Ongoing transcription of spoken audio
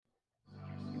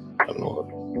I don't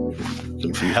know.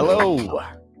 Hello.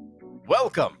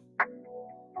 Welcome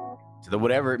to the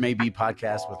Whatever It May Be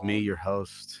podcast with me, your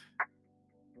host,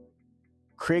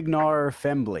 Crignar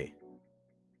Fembly.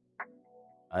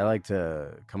 I like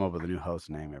to come up with a new host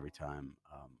name every time.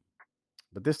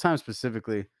 But this time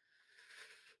specifically,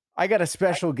 I got a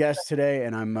special guest today,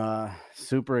 and I'm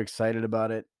super excited about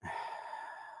it.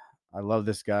 I love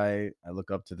this guy. I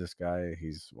look up to this guy.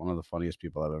 He's one of the funniest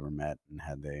people I've ever met and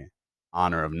had the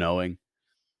honor of knowing.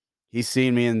 He's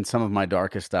seen me in some of my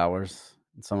darkest hours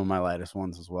and some of my lightest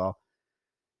ones as well.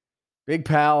 Big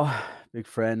pal, big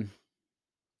friend,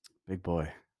 big boy.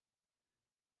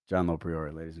 John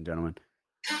Lopriore, ladies and gentlemen.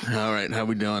 All right, how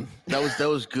we doing? That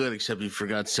was good, except you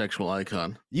forgot sexual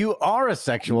icon. You are a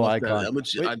sexual icon.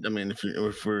 I mean, if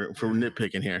we're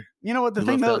nitpicking here, you know what the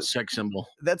thing though? Sex symbol.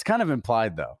 That's kind of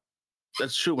implied though.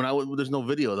 That's true. There's no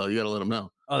video though. You got to let them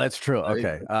know. Oh, that's true.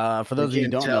 Okay. For those of you who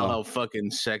don't know how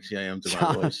fucking sexy I am to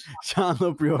my voice. John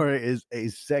Lopriore is a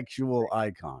sexual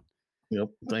icon. Yep.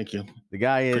 Thank you. The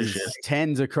guy is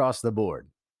tens across the board.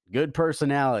 Good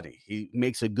personality. He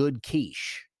makes a good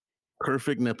quiche.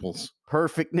 Perfect nipples.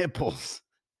 Perfect nipples.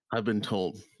 I've been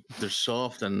told they're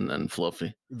soft and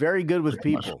fluffy. Very good with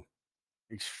people.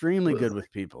 Extremely good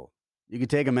with people. You can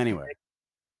take them anywhere.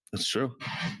 That's true.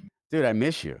 Dude, I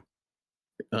miss you.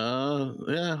 Yeah,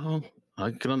 well,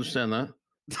 I can understand that.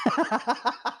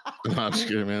 I'm just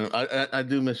kidding, man. I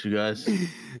do miss you guys,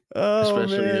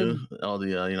 especially you, all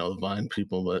the the Vine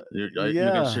people. But you're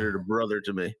considered a brother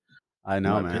to me. I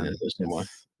know, man.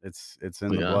 It's in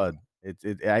the blood.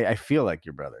 I feel like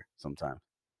your brother sometimes.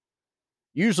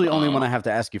 Usually only when I have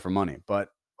to ask you for money, but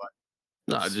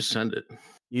no, I just send it.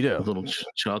 You do little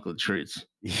chocolate treats.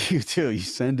 You do. You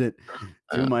send it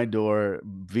to my door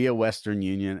via Western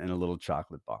Union in a little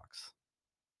chocolate box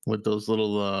with those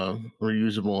little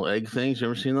reusable egg things. You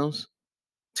ever seen those?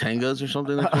 Tangas or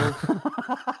something? They're called?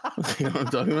 You know what I'm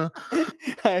talking about?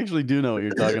 I actually do know what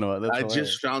you're talking about. That's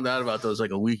hilarious. Just found out about those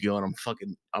like a week ago, and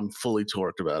I'm fully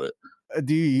torqued about it.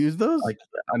 Do you use those? Like,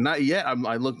 not yet.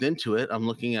 I looked into it. I'm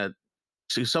looking at.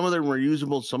 See, some of them are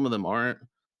reusable, some of them aren't.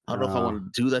 I don't know if I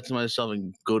want to do that to myself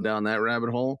and go down that rabbit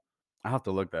hole. I'll have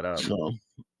to look that up. So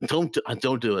don't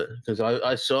do it because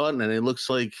I saw it and it looks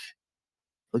like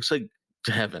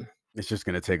heaven. It's just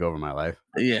gonna take over my life.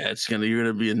 Yeah,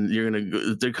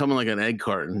 they're coming like an egg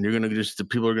carton. The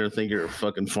people are gonna think you're a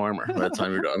fucking farmer by the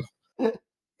time you're done.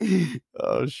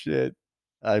 Oh shit!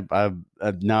 I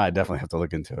definitely have to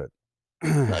look into it.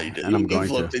 No, you did. And I'm going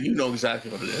to. You know exactly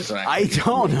what it is. I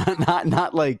don't. Not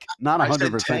 100%. I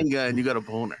said Tanga and you got a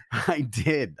boner. I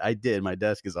did. My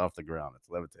desk is off the ground.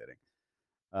 It's levitating.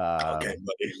 Okay,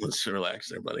 buddy. Let's relax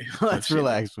there, buddy. Let's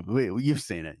relax. You've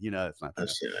seen it. You know it's not.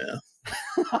 I've seen it.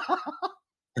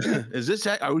 Yeah. Is this?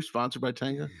 Are we sponsored by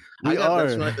Tanga? We are.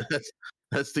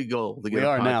 That's the goal. We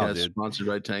are now, dude. Sponsored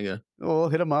by Tanga. Well, we'll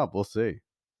hit them up. We'll see.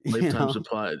 Lifetime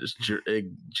supply. Just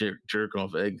jerk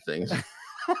off egg things.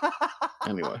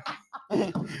 Anyway,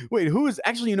 wait, who is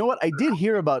actually? You know what? I did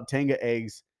hear about Tanga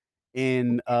eggs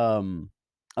in. I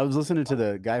was listening to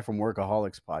the guy from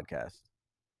Workaholics podcast,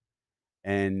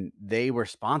 and they were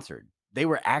sponsored. They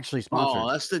were actually sponsored.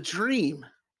 Oh, that's the dream.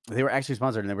 They were actually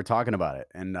sponsored, and they were talking about it.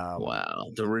 And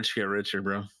wow, the rich get richer,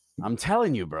 bro. I'm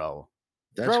telling you, bro.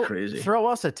 That's crazy. Throw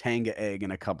us a Tanga egg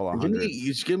and a couple of hundred.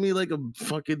 You just give me like a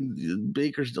fucking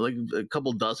baker's, like a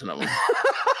couple dozen of them.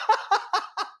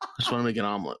 Just want to make an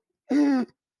omelet.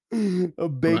 A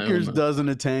baker's dozen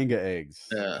of Tanga eggs.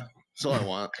 Yeah, that's all I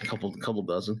want. A couple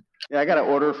dozen. Yeah, I got an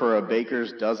order for a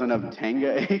baker's dozen of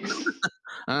Tanga eggs.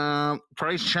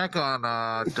 Price check on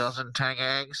a dozen Tanga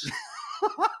eggs.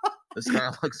 This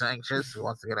guy looks anxious. He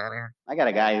wants to get out of here. I got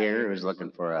a guy here who's looking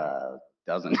for a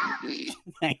dozen.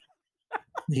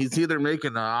 He's either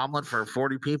making an omelet for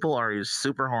 40 people or he's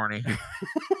super horny.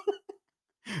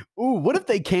 Ooh, what if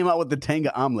they came out with the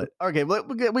Tanga omelet? Okay,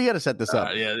 we got to set this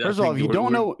up. First of all, if you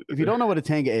don't know what a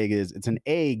Tanga egg is, it's an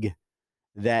egg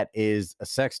that is a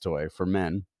sex toy for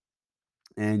men,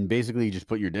 and basically you just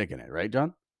put your dick in it, right,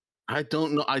 John? I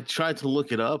don't know. I tried to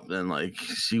look it up and like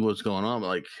see what's going on.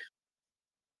 Like,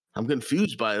 I'm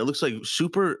confused by it. It looks like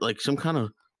some kind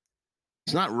of.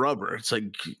 It's not rubber. It's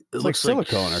like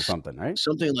silicone or something, right?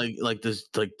 Something like this,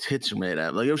 like tits are made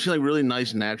out. Like you ever seen like really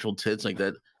nice natural tits like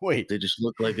that? Wait, they just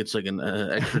look like it's like an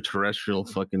extraterrestrial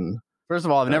fucking. First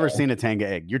of all, I've never seen a Tanga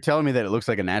egg. You're telling me that it looks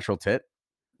like a natural tit?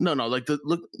 No, like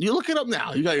you look it up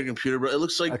now. You got your computer, bro. It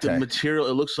looks like the material.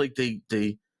 It looks like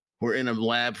they were in a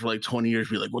lab for like 20 years.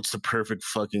 Be like, what's the perfect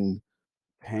fucking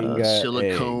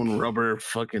silicone egg. Rubber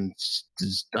fucking.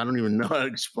 I don't even know how to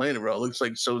explain it, bro. It looks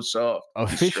like so soft.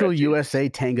 Official USA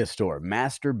Tanga store.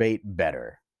 Masturbate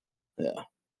better. Yeah.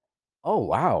 Oh,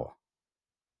 wow.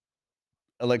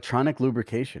 Electronic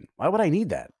lubrication. Why would I need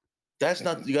that? That's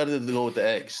not, you got to go with the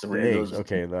eggs. The eggs.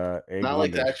 Okay, the egg not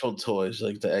wonders. Like the actual toys,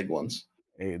 like the egg ones.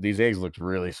 Hey, these eggs look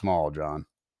really small, John.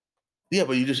 Yeah,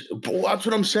 but that's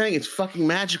what I'm saying. It's fucking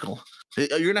magical.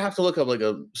 You're going to have to look up like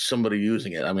somebody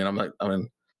using it. I mean, I'm not doing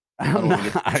that.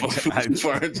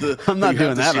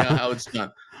 How it's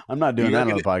done. I'm not doing that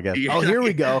on the podcast. Oh, here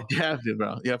we go. You have to,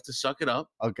 bro. You have to suck it up.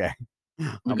 Okay.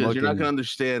 Because you're not going to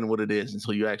understand what it is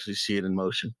until you actually see it in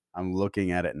motion. I'm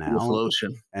looking at it now. With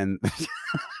lotion. And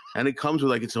it comes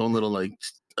with like its own little like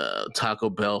Taco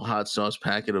Bell hot sauce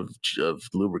packet of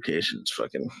lubrications.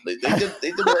 Fucking they did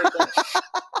the right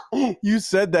thing. You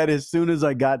said that as soon as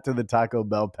I got to the Taco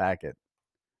Bell packet.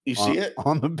 You see it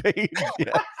on the page?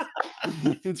 Yeah.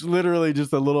 It's literally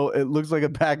just a little. It looks like a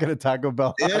packet of Taco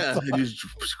Bell. Yeah, you just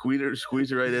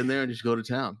squeeze it right in there and just go to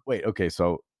town. Wait, okay,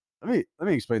 so let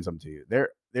me explain something to you.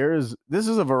 This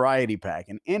is a variety pack,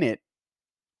 and in it,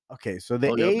 okay, so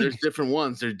there's different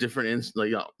ones. There's different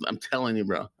I'm telling you,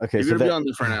 bro. Okay, you're gonna be on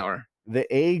there for an hour. The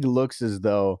egg looks as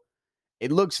though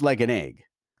it looks like an egg.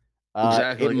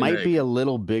 Exactly, it might be a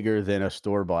little bigger than a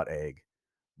store-bought egg.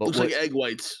 But looks like egg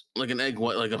whites, like an egg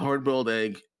white, like a hard-boiled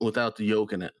egg without the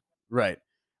yolk in it. Right.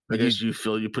 I guess you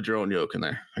put your own yolk in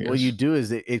there. What you do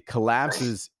is it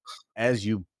collapses as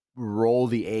you roll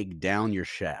the egg down your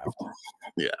shaft.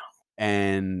 Yeah.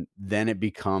 And then it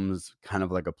becomes kind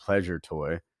of like a pleasure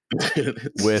toy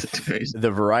with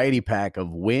the variety pack of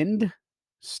wind,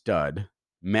 stud,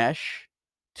 mesh,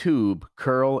 tube,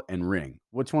 curl, and ring.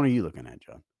 Which one are you looking at,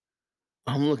 John?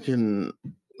 I'm looking.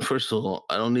 First of all,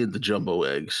 I don't need the jumbo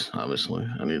eggs. Obviously,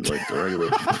 I need like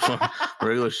the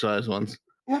regular size ones.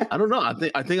 I don't know. I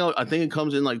think it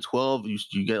comes in like 12.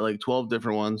 You get like 12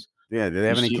 different ones. Yeah. Do they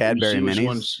have any Cadbury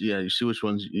minis? You see which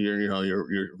ones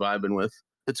you're vibing with.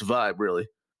 It's a vibe, really.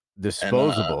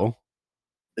 Disposable.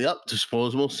 Yep,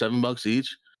 disposable. $7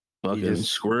 each. Fucking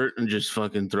squirt and just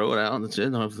fucking throw it out. And that's it.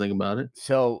 Don't have to think about it.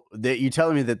 So you're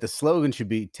telling me that the slogan should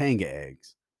be Tanga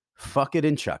eggs. Fuck it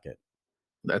and chuck it.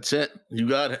 That's it. You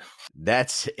got it.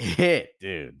 That's it,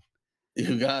 dude.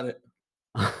 You got it.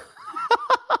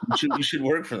 You should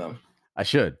work for them. I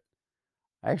should.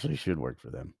 I actually should work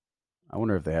for them. I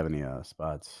wonder if they have any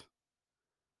spots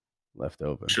left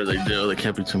open. Sure they do. There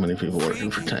can't be too many people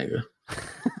working for Tanga.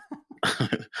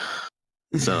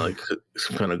 It's not like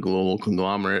some kind of global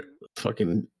conglomerate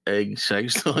fucking egg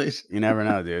sex toys. You never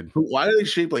know, dude. Why are they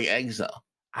shaped like eggs, though?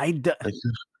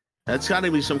 That's got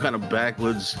to be some kind of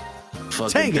backwoods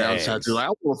fucking downside. Dude, I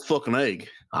want a fucking egg.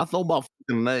 I thought about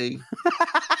fucking an egg.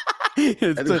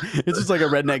 It's just like a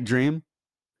redneck dream.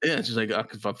 Yeah, it's just like,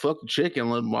 if I fuck a chicken,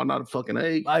 why not a fucking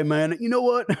egg? Hey, man, you know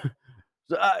what?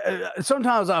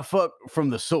 Sometimes I fuck from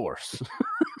the source.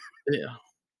 Yeah.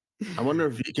 I wonder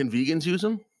if vegans use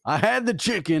them? I had the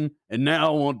chicken, and now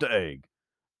I want the egg.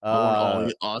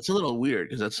 It's a little weird,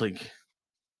 because that's like...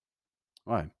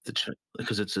 Why?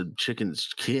 Because it's a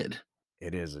chicken's kid.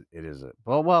 It is.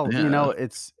 Well, yeah.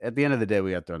 It's at the end of the day,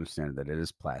 we have to understand that it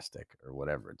is plastic or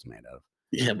whatever it's made of.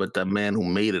 Yeah, but that man who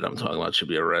made it, I'm talking about, should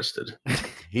be arrested.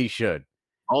 He should.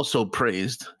 Also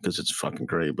praised, because it's fucking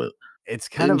great, but it's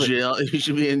kind of jail. He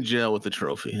should be in jail with a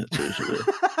trophy. That's what he should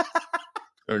be.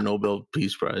 Or Nobel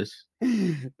Peace Prize.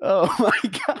 Oh my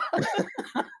god!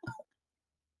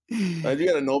 You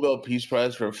got a Nobel Peace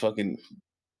Prize for a fucking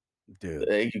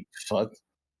egg? You fucked.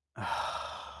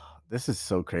 This is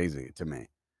so crazy to me.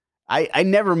 I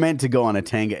never meant to go on a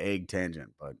Tanga egg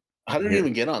tangent, but how did you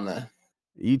even get on that?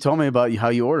 You told me about how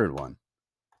you ordered one.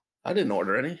 I didn't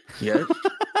order any yet.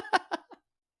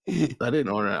 I didn't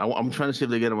order it. I'm trying to see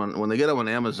if they get them on. When they get them on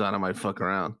Amazon, I might fuck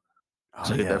around.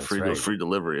 So I get that free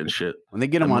delivery and shit. When they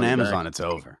get them on Amazon, it's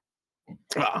over.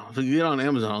 If you get on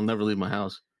Amazon, I'll never leave my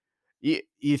house.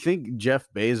 You think Jeff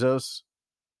Bezos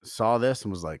saw this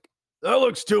and was like, "That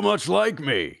looks too much like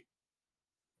me"?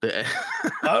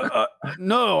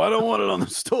 No, I don't want it on the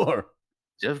store.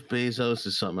 Jeff Bezos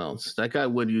is something else. That guy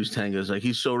would use Tangas. Like,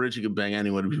 he's so rich he could bang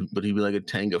anyone, but he'd be like a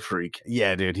Tanga freak.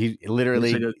 Yeah, dude. He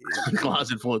literally like a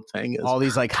closet full of Tangas. All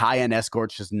these like high-end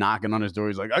escorts just knocking on his door.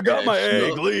 He's like, "I got my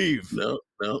egg. Leave." No.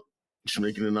 Just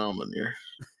making an omelet here.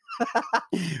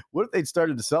 What if they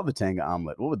started to sell the Tanga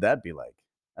omelet? What would that be like?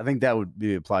 I think that would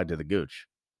be applied to the gooch.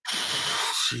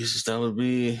 Jesus, that would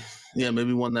be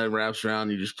maybe one that wraps around.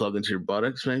 You just plug into your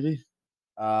buttocks, maybe.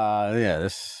 Yeah.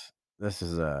 This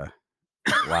is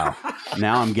wow.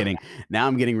 Now I'm getting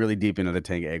really deep into the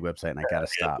Tanga egg website, and I gotta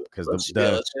stop because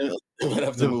we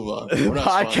have to move on. The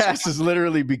podcast has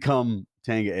literally become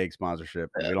Tanga egg sponsorship.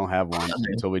 And we don't have one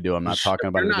until we do. I'm not talking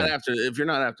about it. If you're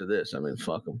not after this, I mean,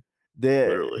 fuck them.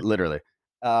 Literally.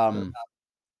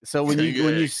 So when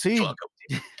you see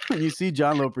when you see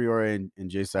John Lopriore and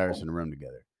Jay Cyrus in a room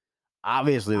together,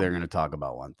 obviously they're going to talk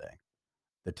about one thing: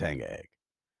 the Tenga egg.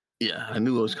 Yeah, I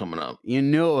knew it was coming up. You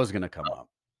knew it was going to come up.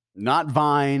 Not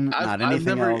Vine, not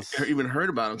anything else. I've never even heard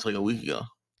about him until like a week ago.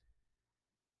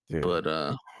 Dude. But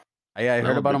I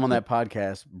heard about him on that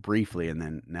podcast briefly, and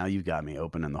then now you got me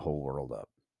opening the whole world up.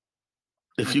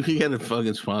 If you can get a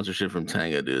fucking sponsorship from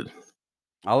Tenga, dude,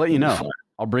 I'll let you know.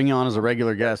 I'll bring you on as a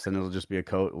regular guest, and it'll just be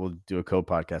we'll do a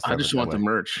co-podcast. I just want the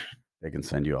merch. They can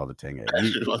send you all the Tenga egg. I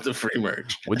just want the free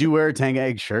merch. Would you wear a Tenga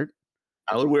egg shirt?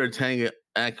 I would wear a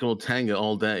actual Tenga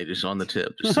all day, just on the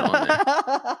tip, just on there.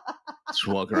 Just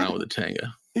walk around with a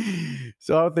Tenga.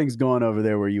 So how are things going over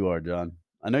there where you are, John?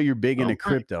 I know you're big into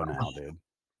crypto now, dude.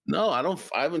 No, I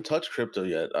haven't touched crypto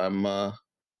yet. I'm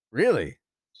really?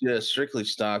 Yeah, strictly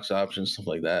stocks, options, stuff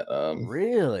like that.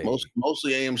 Really?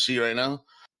 Mostly AMC right now.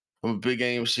 I'm a big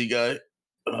AMC guy.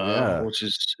 Which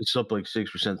is it's up like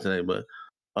 6% today, but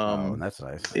that's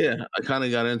nice. Yeah, I kind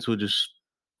of got into it just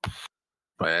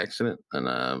by accident,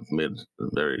 and made a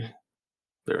very,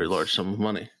 very large sum of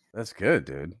money. That's good,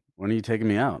 dude. When are you taking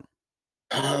me out?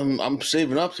 I'm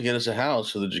saving up to get us a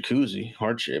house with a jacuzzi,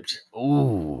 heart-shaped.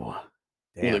 Ooh.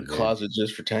 Damn, with a closet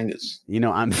just for Tengas. You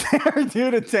know, I'm there,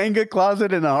 dude. A Tenga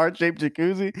closet and a heart-shaped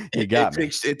jacuzzi. You got me.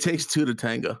 It takes two to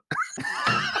tango.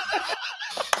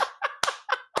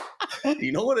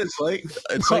 You know what it's like?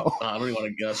 It's like I don't even want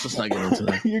to guess. Let's not get into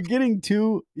that.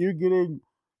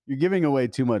 You're giving away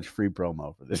too much free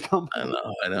promo for this company.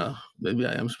 I know. Maybe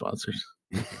I am sponsored.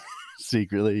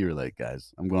 Secretly, you're like,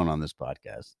 guys, I'm going on this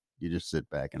podcast. You just sit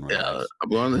back and relax. Yeah, I'm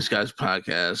going on this guy's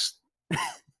podcast.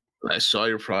 I saw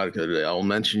your product the other day. I'll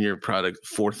mention your product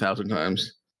 4,000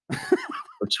 times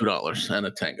for $2 and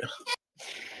a Tenga.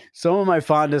 Some of my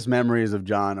fondest memories of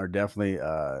John are definitely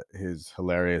his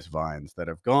hilarious vines that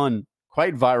have gone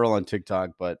quite viral on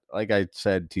TikTok. But like I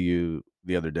said to you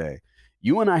the other day,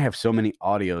 you and I have so many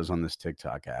audios on this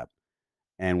TikTok app,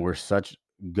 and we're such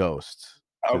ghosts.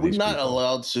 Are we not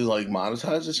allowed to like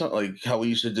monetize or something like how we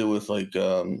used to do with like?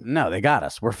 No, they got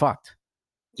us. We're fucked.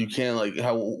 You can't like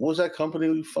what was that company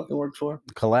we fucking worked for?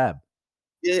 Collab.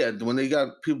 Yeah, when they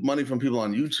got money from people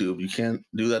on YouTube, you can't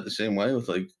do that the same way with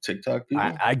like TikTok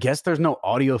people. I guess there's no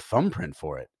audio thumbprint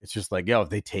for it. It's just like, yo, if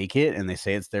they take it and they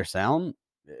say it's their sound,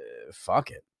 fuck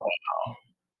it. Wow.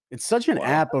 It's such an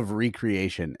app of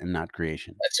recreation and not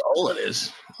creation. That's all it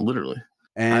is, literally.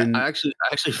 And I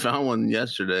actually found one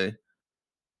yesterday.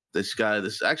 This guy,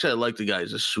 I like the guy.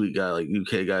 He's a sweet guy, like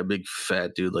UK guy, big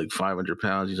fat dude, like 500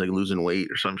 pounds. He's like losing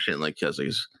weight or some shit. Like he has like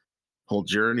his whole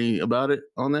journey about it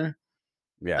on there.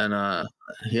 Yeah. And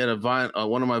he had a vine,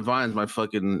 one of my vines, my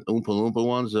fucking Oompa Loompa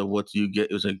ones of what do you get?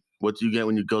 It was like, what do you get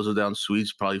when you guzzle down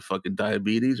sweets? Probably fucking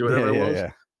diabetes or whatever it was.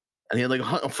 Yeah. And he had like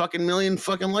a fucking million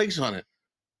fucking likes on it.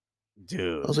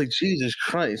 Dude. I was like, Jesus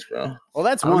Christ, bro. Well,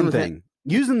 that's one thing.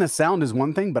 Using the sound is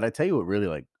one thing, but I tell you what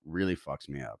really fucks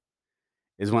me up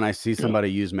is when I see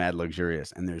somebody use Mad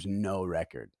Luxurious and there's no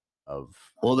record of.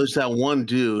 Well, there's that one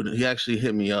dude. He actually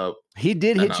hit me up. He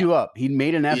did hit you up. He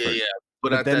made an effort. Yeah.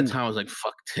 But at that time, I was like,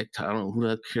 fuck TikTok. I don't know who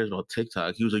that cares about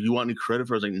TikTok. He was like, you want any credit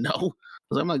for it? I was like, no. I was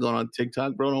like, I'm not going on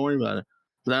TikTok, bro. Don't worry about it.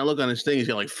 But then I look on his thing. He's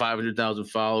got like 500,000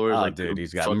 followers. Oh, like, dude,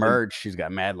 he's got merch. He's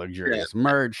got Mad Luxurious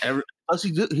merch. Does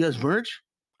he do? He has merch?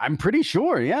 I'm pretty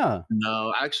sure, yeah.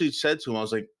 No, I actually said to him, I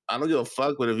was like, I don't give a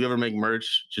fuck, but if you ever make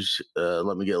merch, just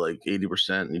let me get like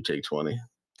 80% and you take 20.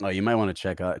 Oh, you might want to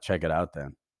check it out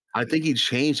then. I think he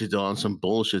changed it though on some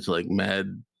bullshit to like Mad.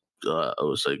 It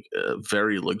was like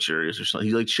very luxurious or something.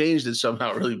 He like changed it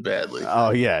somehow really badly. Oh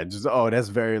yeah, that's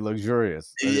very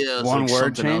luxurious. Yeah, one like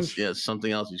word change. Yeah,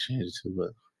 something else he changed it to.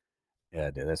 But yeah,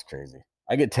 dude, that's crazy.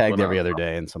 I get tagged every other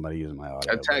day, and somebody using my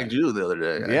audio. I tagged you the other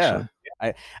day. Actually.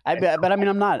 Yeah, but I mean,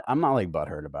 I'm not like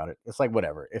butthurt about it. It's like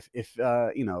whatever. If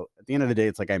you know, at the end of the day,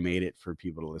 it's like I made it for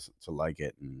people to listen, to like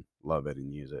it and love it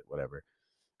and use it, whatever.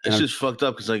 It's just fucked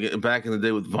up because like back in the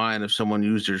day with Vine, if someone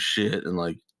used your shit and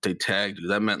like they tagged you,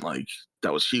 that meant like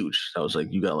that was huge. That was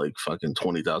like you got like fucking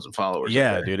 20,000 followers.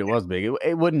 Yeah, dude, it was big.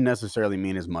 It wouldn't necessarily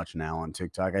mean as much now on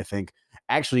TikTok. I think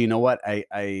actually, you know what?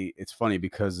 It's funny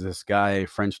because this guy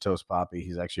French Toast Poppy,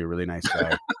 he's actually a really nice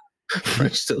guy.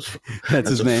 French Toast. That's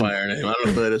his name. Fire name. I don't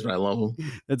know who that is, but I love him.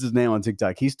 That's his name on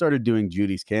TikTok. He started doing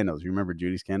Judy's candles. You remember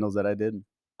Judy's candles that I did? Of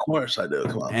course I do.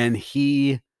 Come on. And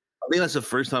I think that's the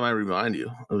first time I remind you.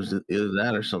 It was either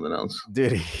that or something else.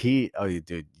 Dude,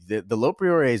 the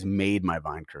Lopriores made my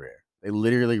Vine career. They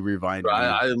literally revived me.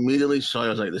 I immediately saw you. I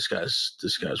was like, this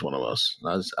guy's one of us.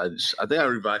 I think I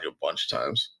revived you a bunch of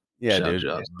times. Yeah, dude.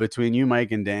 Between you,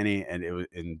 Mike, and Danny, and it was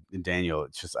and Daniel,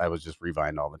 it's just I was just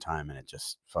rewind all the time, and it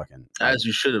just fucking as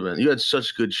you should have been. You had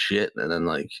such good shit, and then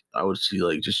like I would see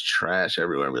like just trash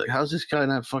everywhere. I'd be like, how's this guy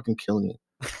not fucking killing you?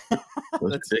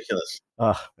 That's ridiculous.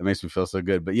 Oh, it makes me feel so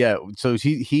good. But yeah, so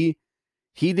he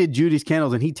did Judy's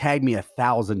Candles, and he tagged me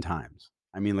 1,000 times.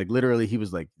 I mean, like literally, he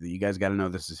was like, "You guys got to know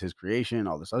this is his creation,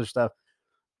 all this other stuff."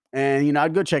 And you know,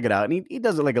 I'd go check it out, and he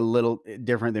does it like a little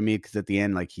different than me because at the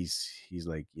end, like he's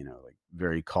like, you know, like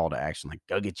very call to action, like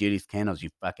go get Judy's Candles, you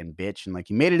fucking bitch, and like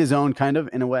he made it his own kind of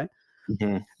in a way.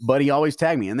 Mm-hmm. But he always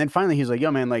tagged me, and then finally he's like,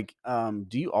 "Yo, man, like,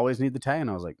 do you always need the tag?" And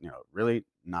I was like, "No, really,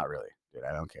 not really, dude.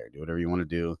 I don't care. Do whatever you want to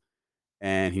do."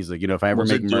 And he's like, "You know, if I ever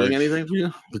make merch, doing anything for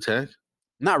you, the tag?"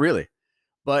 Not really,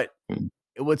 but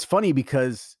what's funny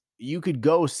because you could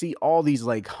go see all these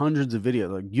like hundreds of videos.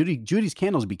 Like Judy's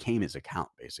Candles became his account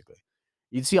basically.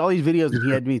 You'd see all these videos, and he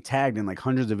had me tagged in like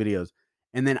hundreds of videos.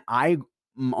 And then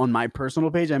on my personal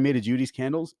page, I made a Judy's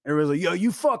Candles. Everybody's like, "Yo,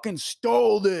 you fucking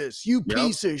stole this, you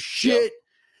piece of shit." Yep.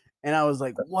 And I was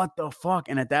like, "What the fuck?"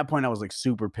 And at that point, I was like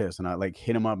super pissed, and I like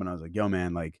hit him up, and I was like, "Yo,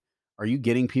 man, like, are you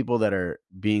getting people that are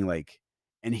being like?"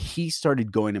 And he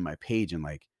started going to my page and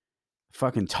like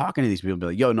fucking talking to these people and be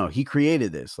like, "Yo, no, he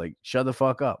created this. Like, shut the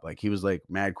fuck up." Like, he was like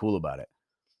mad cool about it.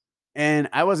 And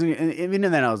I wasn't, and even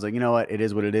then, I was like, you know what? It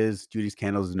is what it is. Judy's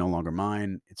Candles is no longer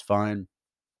mine. It's fine.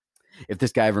 If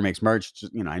this guy ever makes merch,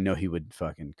 just, you know, I know he would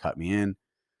fucking cut me in.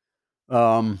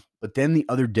 But then the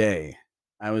other day,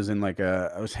 I was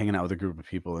hanging out with a group of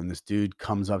people, and this dude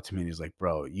comes up to me and he's like,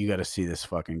 "Bro, you got to see this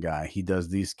fucking guy. He does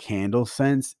these candle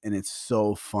scents, and it's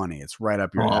so funny. It's right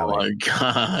up your alley." Oh my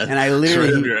god! And I literally,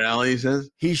 it's right up your alley. He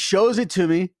says he shows it to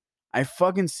me. I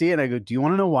fucking see it. I go, "Do you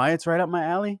want to know why it's right up my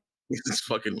alley?" It's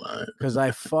fucking mine. Because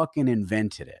I fucking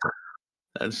invented it.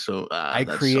 That's so. I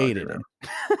created it.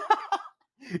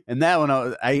 And that one,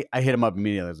 I hit him up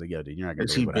immediately. I was like, "Yo, dude, you're not gonna."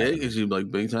 Is he big? Is he like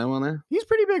big time on there? He's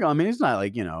pretty big. I mean, he's not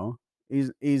like, you know,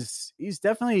 he's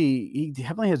definitely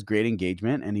has great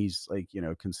engagement, and he's like, you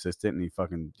know, consistent,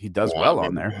 and he does well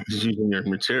on there. He's using your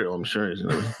material, I'm sure.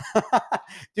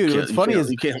 Dude, what's funny is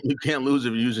you can't lose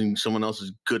if you're using someone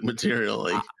else's good material.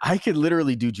 Like I could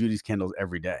literally do Judy's Candles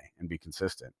every day and be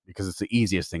consistent because it's the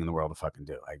easiest thing in the world to fucking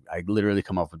do. I literally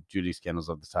come up with Judy's Candles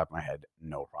off the top of my head,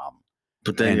 no problem.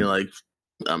 But then you're like,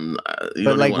 you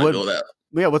don't like want to go that.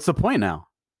 Yeah, what's the point now?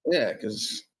 Yeah,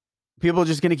 because people are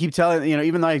just going to keep telling, you know,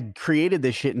 even though I created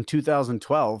this shit in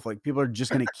 2012, like people are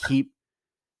just going to keep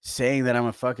saying that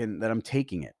that I'm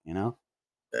taking it, you know?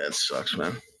 That sucks,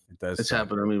 man. It does. It's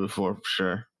happened to me before, for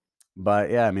sure. But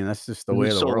yeah, I mean, that's just the way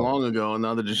of the world. So long ago, and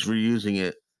now they're just reusing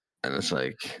it. And it's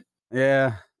like,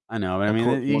 yeah, I know. But I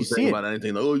mean, you see it about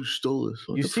anything. Oh, you stole this.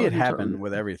 You see it happen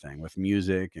with everything, with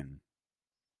music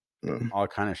and all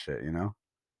kind of shit, you know?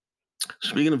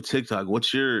 Speaking of TikTok,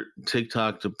 what's your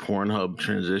TikTok to Pornhub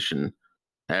transition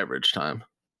average time?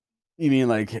 You mean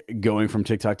like going from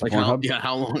TikTok to Pornhub?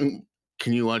 How long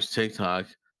can you watch TikTok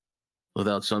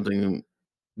without something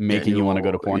making you want to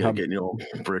go to Pornhub? Getting you all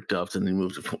bricked up and then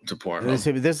move to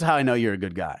Pornhub. This is how I know you're a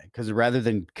good guy, because rather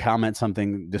than comment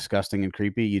something disgusting and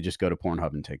creepy, you just go to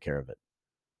Pornhub and take care of it.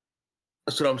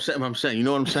 That's what I'm saying. You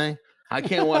know what I'm saying? I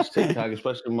can't watch TikTok,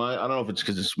 especially I don't know if it's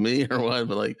because it's me or what,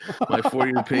 but like my For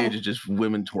You page is just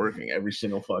women twerking, every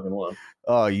single fucking one.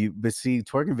 Oh, but see,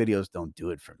 twerking videos don't do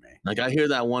it for me. Like I hear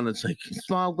that one that's like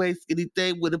small waist skinny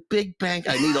day with a big bank.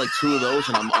 I need like 2 of those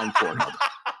and I'm on Pornhub.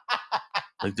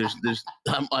 Like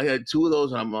I had 2 of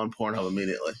those and I'm on Pornhub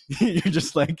immediately. You're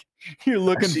just like, you're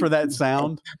looking for that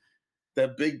sound.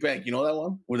 That big bank, you know that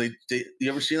one? Where you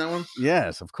ever seen that one?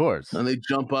 Yes, of course. And they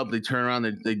jump up, they turn around,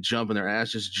 they jump, and their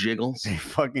ass just jiggles. They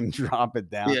fucking drop it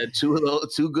down. Yeah, 2 of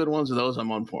those, 2 good ones of those. I'm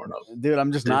on Pornhub. Dude,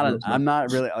 I'm not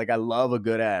really like, I love a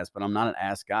good ass, but I'm not an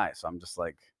ass guy, so I'm just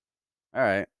like, all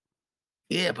right.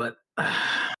 Yeah, but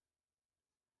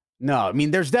no, I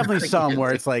mean, there's definitely some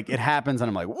where it's like it happens, and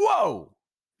I'm like, whoa.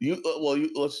 You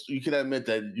can admit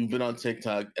that you've been on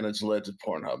TikTok and it's led to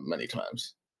Pornhub many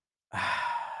times.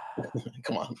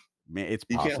 Come on, man, it's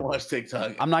possible. You can't watch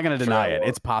TikTok. I'm not going to deny it.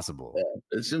 It's possible.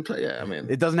 Yeah, I mean,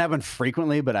 it doesn't happen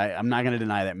frequently, but I'm not going to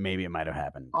deny that maybe it might have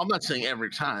happened. I'm not saying every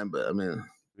time, but I mean,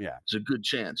 yeah, it's a good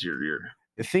chance. You're.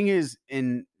 The thing is,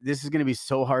 and this is going to be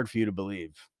so hard for you to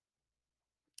believe.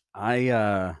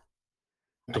 Don't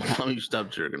tell me you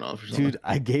stopped jerking off or something. Dude,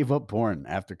 I gave up porn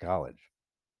after college.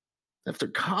 After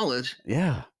college?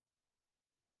 Yeah.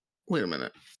 Wait a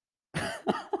minute.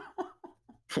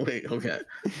 Wait, okay.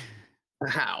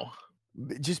 How?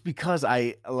 Just because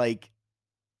I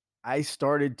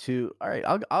started to. All right,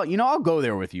 I'll go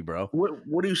there with you, bro.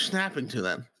 What are you snapping to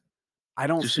then? I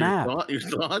don't snap. Your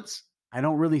thoughts? I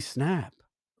don't really snap.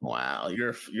 Wow,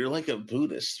 you're like a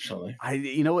Buddhist or something.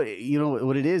 You know what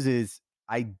it is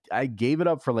I gave it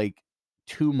up for like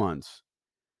 2 months.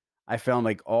 I found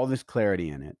like all this clarity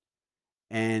in it.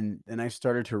 And then I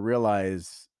started to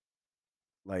realize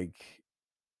like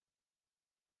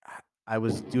I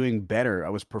was doing better. I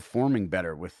was performing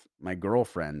better with my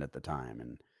girlfriend at the time.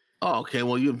 And oh, okay.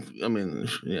 Well, I mean,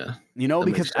 yeah.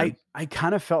 Because I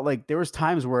kind of felt like there was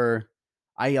times where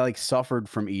I like suffered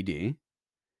from ED.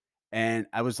 And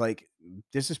I was like,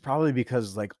 this is probably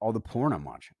because like all the porn I'm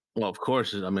watching. Well, of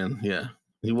course. I mean, yeah.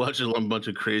 You watch a bunch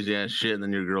of crazy ass shit, and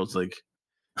then your girl's like,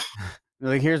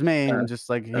 like, here's me, and just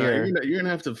like here. You're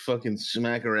gonna have to fucking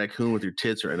smack a raccoon with your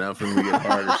tits right now for me to get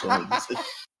hard or something.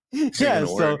 Yeah,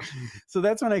 so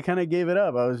that's when I kind of gave it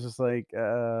up. I was just like,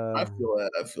 I feel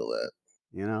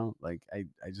that. Like I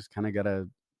just kind of gotta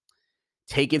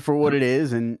take it for what it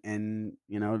is, and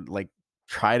like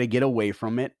try to get away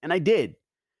from it, and I did.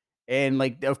 And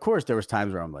like, of course, there was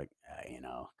times where I'm like,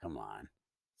 come on.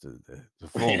 It's a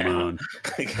full moon.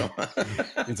 Come on.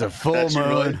 It's a full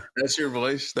moon. That's your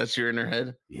voice. That's your inner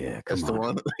head. Yeah, that's the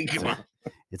one. Come on.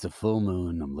 It's a full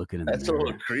moon. I'm looking in the mirror. That's a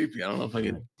little creepy. I don't know if I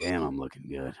can. Damn, I'm looking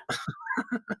good.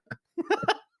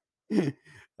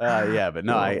 Yeah, but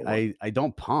no, I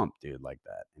don't pump, dude, like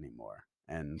that anymore.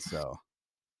 And so.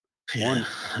 Yeah.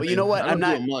 But you know what? I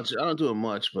don't do it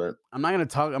much, but I'm not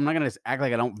gonna act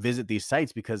like I don't visit these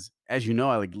sites because, as you know,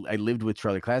 I lived with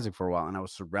Charlie Classic for a while, and I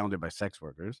was surrounded by sex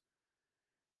workers.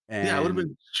 And yeah, I would have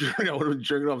been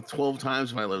jerking off 12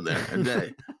 times if I lived there a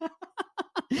day.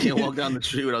 You can't walk down the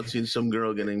street without seeing some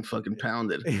girl getting fucking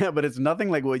pounded. Yeah, but it's nothing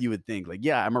like what you would think. Like,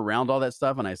 yeah, I'm around all that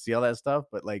stuff and I see all that stuff,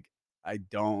 but like, I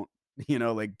don't.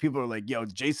 Like people are like, yo,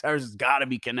 Jay Cyrus has got to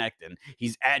be connecting.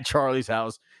 He's at Charlie's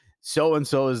house. So and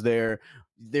so is there.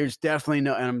 There's definitely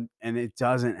no, and it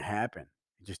doesn't happen.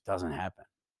 It just doesn't happen.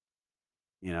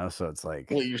 So it's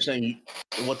like. Well, you're saying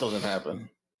what doesn't happen?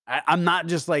 I'm not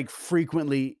just like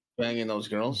frequently banging those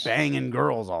girls, banging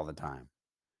girls all the time.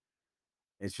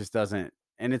 It just doesn't,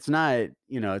 and it's not.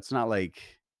 It's not like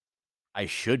I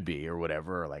should be or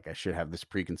whatever. Or like I should have this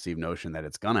preconceived notion that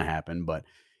it's gonna happen. But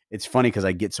it's funny because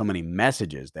I get so many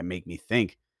messages that make me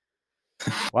think.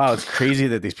 Wow, it's crazy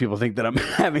that these people think that I'm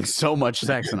having so much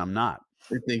sex and I'm not.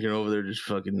 They think you're over there just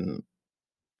fucking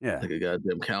like a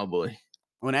goddamn cowboy.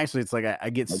 When actually it's like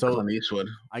I get like so Clint Eastwood.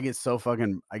 I get so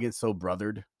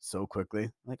brothered so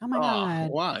quickly. Like, oh my God.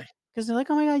 Why? Because they're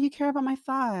like, oh my God, you care about my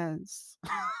thoughts.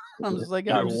 I'm just like,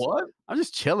 I'm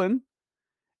just chilling.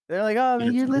 They're like, oh,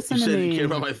 man, you're listening to me. You care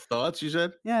about my thoughts, you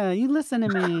said? Yeah, you listen to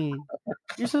me.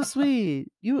 You're so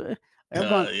sweet. Yeah.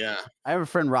 I have a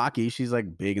friend, Rocky. She's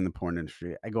like big in the porn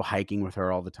industry. I go hiking with her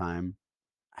all the time.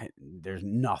 There's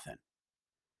nothing.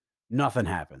 Nothing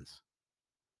happens.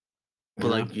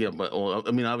 But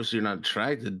I mean, obviously you're not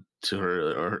attracted to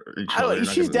her or each other.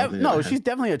 She's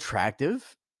definitely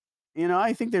attractive.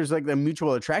 I think there's like the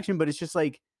mutual attraction, but it's just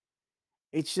like,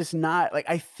 it's just not like,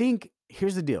 I think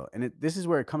here's the deal. And this is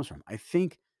where it comes from. I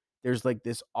think there's like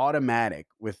this automatic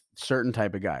with certain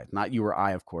type of guys, not you or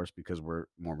I, of course, because we're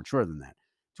more mature than that,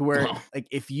 to where like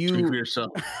if you speak for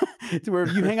yourself, to where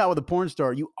if you hang out with a porn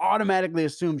star, you automatically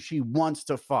assume she wants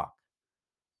to fuck.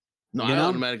 No, I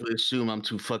automatically assume I'm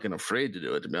too fucking afraid to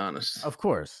do it, to be honest. Of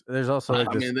course. There's also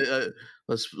like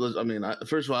first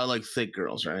of all, I like thick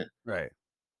girls, right? Right.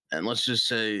 And let's just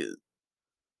say,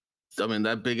 I mean,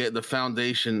 the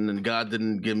foundation, and God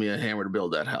didn't give me a hammer to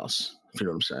build that house. If you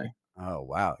know what I'm saying. Oh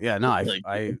wow, yeah, no,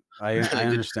 I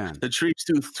understand. The tree's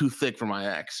too thick for my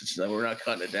axe. We're not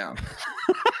cutting it down.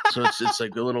 So it's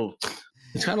like a little.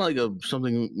 It's kind of like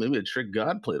maybe a trick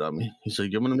God played on me. He's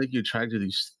like, I'm gonna make you attracted to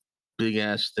these big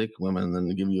ass thick women, and then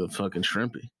give you a fucking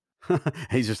shrimpy.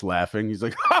 He's just laughing. He's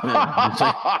like,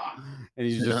 and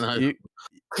he's just.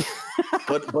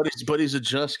 But he's a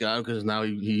just guy because now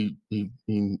he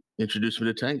introduced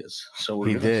me to Tengas. So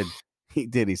he did.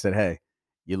 He said, "Hey,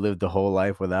 you lived the whole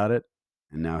life without it,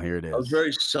 and now here it is." I was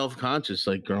very self-conscious,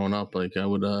 like growing up. Like I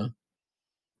would,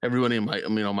 everybody in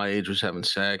my age was having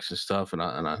sex and stuff, and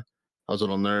I was a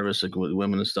little nervous, like with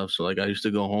women and stuff. So like I used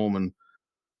to go home and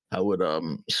I would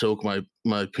soak my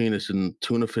penis in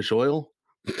tuna fish oil.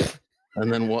 And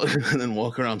then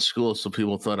walk around school so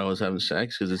people thought I was having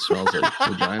sex because it smells like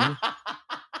vagina.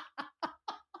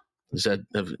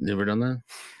 Have you ever done that?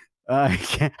 I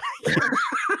can't.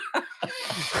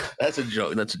 That's a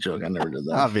joke. I never did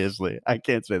that. Obviously, I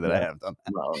can't say that I have done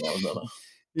that. No.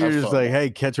 You're just like, hey,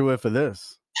 catch a whiff of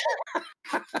this.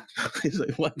 He's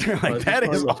like, what? They're like, that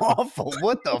is awful.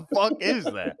 What the fuck is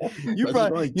that? You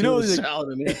probably, like, you know,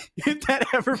 if that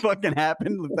ever fucking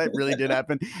happened, if that really did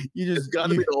happen, it's got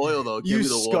to be the oil though. You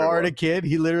scarred a kid.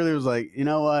 He literally was like, you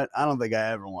know what? I don't think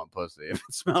I ever want pussy if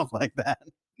it smells like that.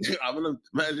 I'm gonna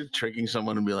imagine tricking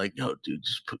someone and be like, yo, dude,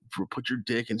 just put your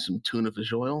dick in some tuna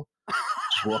fish oil.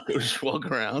 Just walk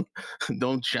around.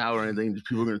 Don't shower or anything.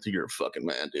 People are gonna think you're a fucking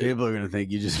man, dude. People are gonna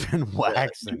think you just been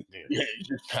waxing, dude. Yeah, you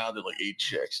just pounded like 8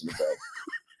 chicks in the back.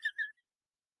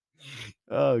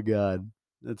 Oh god,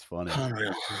 that's funny.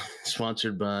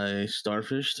 Sponsored by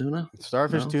Starfish Tuna.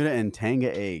 Starfish Tuna and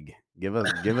Tanga Egg. Give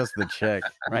us the check.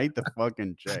 Write the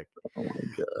fucking check. Oh my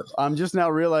god. I'm just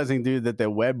now realizing, dude, that the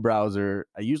web browser.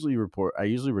 I usually record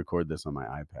this on my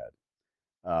iPad.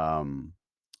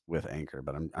 With Anchor,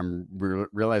 but I'm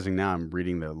realizing now I'm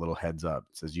reading the little heads up.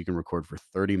 It says you can record for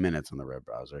 30 minutes on the web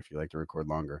browser. If you like to record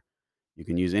longer, you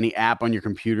can use any app on your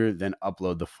computer, then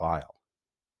upload the file.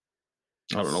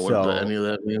 I don't know what any of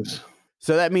that means.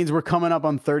 So that means we're coming up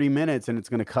on 30 minutes and it's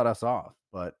going to cut us off.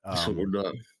 But so we're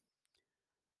done.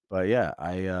 But yeah,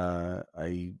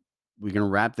 we're gonna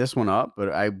wrap this one up.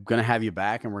 But I'm gonna have you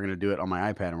back, and we're gonna do it on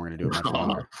my iPad, and we're gonna do it much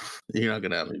longer. You're not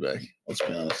gonna have me back. Let's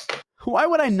be honest. Why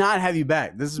would I not have you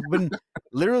back? This has been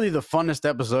literally the funnest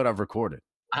episode I've recorded.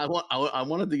 I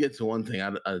wanted to get to one thing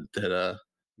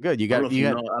good. You got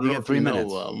 3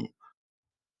 minutes.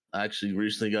 I actually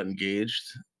recently got engaged.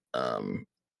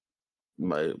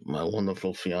 My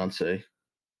wonderful fiance,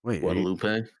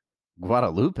 Guadalupe.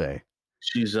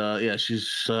 She's actually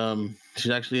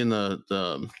in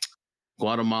the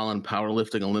Guatemalan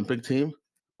powerlifting Olympic team.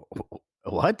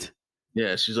 What?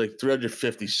 Yeah, she's like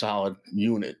 350 solid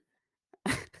unit.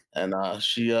 And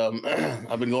she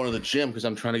I've been going to the gym because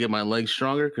I'm trying to get my legs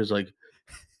stronger because like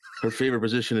her favorite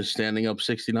position is standing up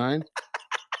 69.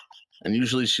 And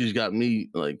usually she's got me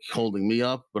like holding me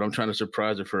up, but I'm trying to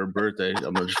surprise her for her birthday.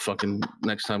 I'm gonna just fucking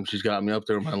next time she's got me up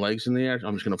there with my legs in the air,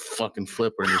 I'm just gonna fucking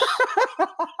flip her and just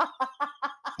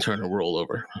turn her roll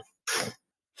over. I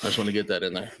just want to get that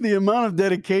in there. The amount of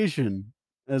dedication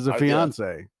as a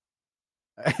fiance.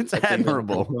 It's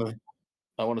admirable.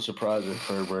 I want to surprise her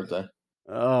for her birthday.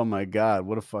 Oh my god,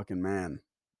 what a fucking man.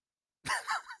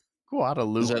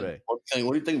 Guadalupe. What do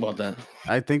you think about that?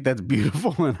 I think that's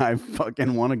beautiful, and I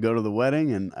fucking want to go to the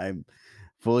wedding, and I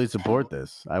fully support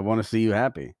this. I want to see you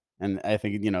happy. And I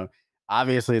think,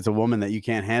 obviously it's a woman that you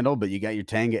can't handle, but you got your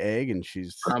Tanga Egg, and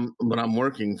she's... But I'm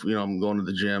working, I'm going to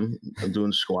the gym. I'm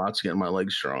doing squats, getting my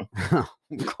legs strong.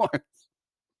 Of course.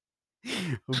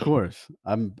 Of course.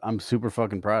 I'm super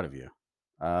fucking proud of you.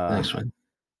 Thanks, man.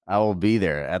 I will be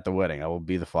there at the wedding. I will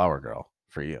be the flower girl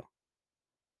for you.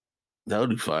 That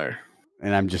would be fire.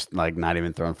 And I'm just like not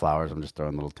even throwing flowers. I'm just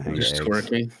throwing little Tanga eggs. Just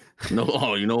twerking?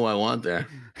 No, you know what I want there.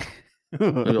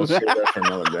 Maybe I'll save that for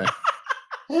another day.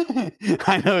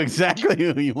 I know exactly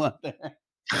who you want there.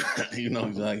 You know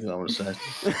exactly what I'm going to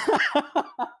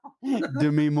say.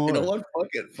 Do me more. You know what?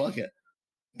 Fuck it.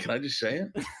 Can I just say it?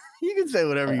 You can say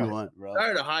whatever you want, bro. I'm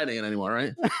tired of hiding it anymore,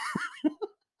 right?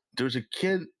 There's a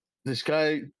kid, this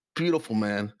guy, beautiful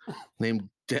man, named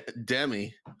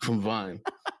Demi from Vine.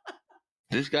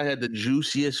 This guy had the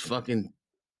juiciest fucking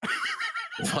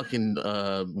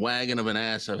wagon of an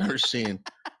ass I've ever seen.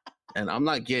 And I'm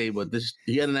not gay, but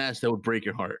he had an ass that would break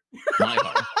your heart. My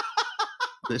heart.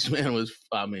 This man was,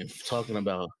 talking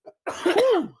about.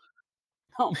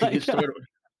 Oh my God.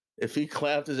 If he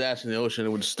clapped his ass in the ocean, it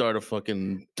would start a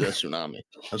fucking tsunami.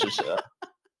 Let's just say that.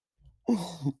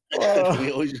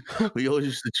 We always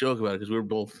used to joke about it because we were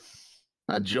both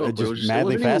not joke, but it was just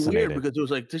madly fascinated. Weird because it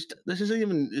was like this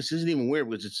isn't even weird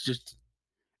because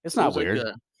it's not weird.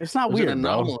 Like it's not weird,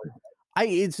 bro.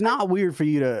 It's not weird for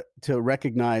you to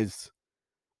recognize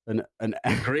an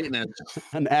greatness,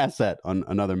 an asset on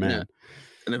another man. Yeah.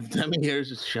 And if Demi hears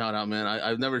this, shout out, man.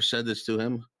 I've never said this to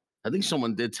him. I think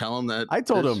someone did tell him that. I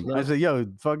told him. I said, "Yo,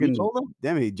 fucking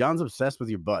Demi, John's obsessed with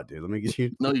your butt, dude. Let me get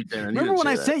you." No, you didn't. Remember when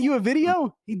I sent you a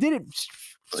video? He did it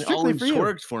strictly for you.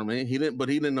 Twerked for me. He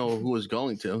didn't know who was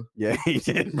going to. Yeah, he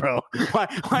did, bro.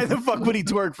 Why the fuck would he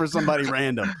twerk for somebody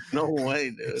random? No way,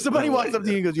 dude. Somebody walks up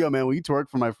to you and goes, "Yo, man, will you twerk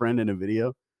for my friend in a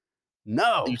video?"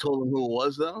 No. You told him who it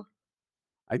was, though.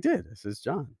 I did. It says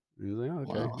John. He was like, "Oh,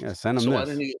 okay, wow. Yeah, send him this."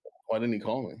 Why didn't he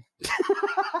call me?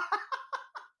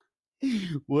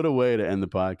 What a way to end the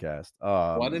podcast.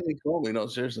 Why didn't he call me? No,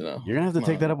 seriously, no. You're gonna have to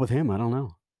take that up with him. I don't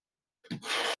know.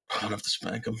 I'll have to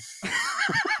spank him.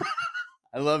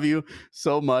 I love you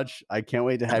so much. I can't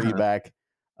wait to have you back.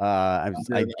 I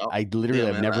literally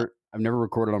I've never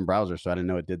recorded on browser, so I didn't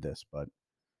know it did this, but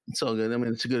it's all good. I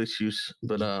mean, it's a good excuse,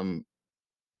 but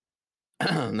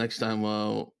next time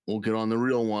we'll get on the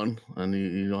real one, and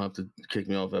you don't have to kick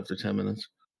me off after 10 minutes.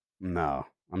 No,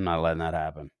 I'm not letting that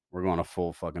happen. We're going a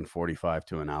full fucking 45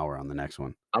 to an hour on the next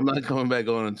one. I'm not coming back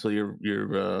on until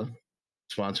you're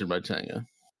sponsored by Tanga.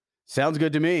 Sounds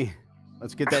good to me.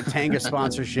 Let's get that Tanga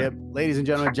sponsorship. Ladies and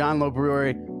gentlemen, John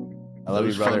Lopriore. I love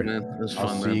you, brother. Fun, man. It was I'll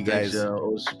fun, see man. you guys. Thanks, it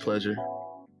was a pleasure.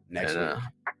 Next week.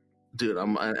 Dude,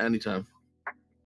 I'm anytime.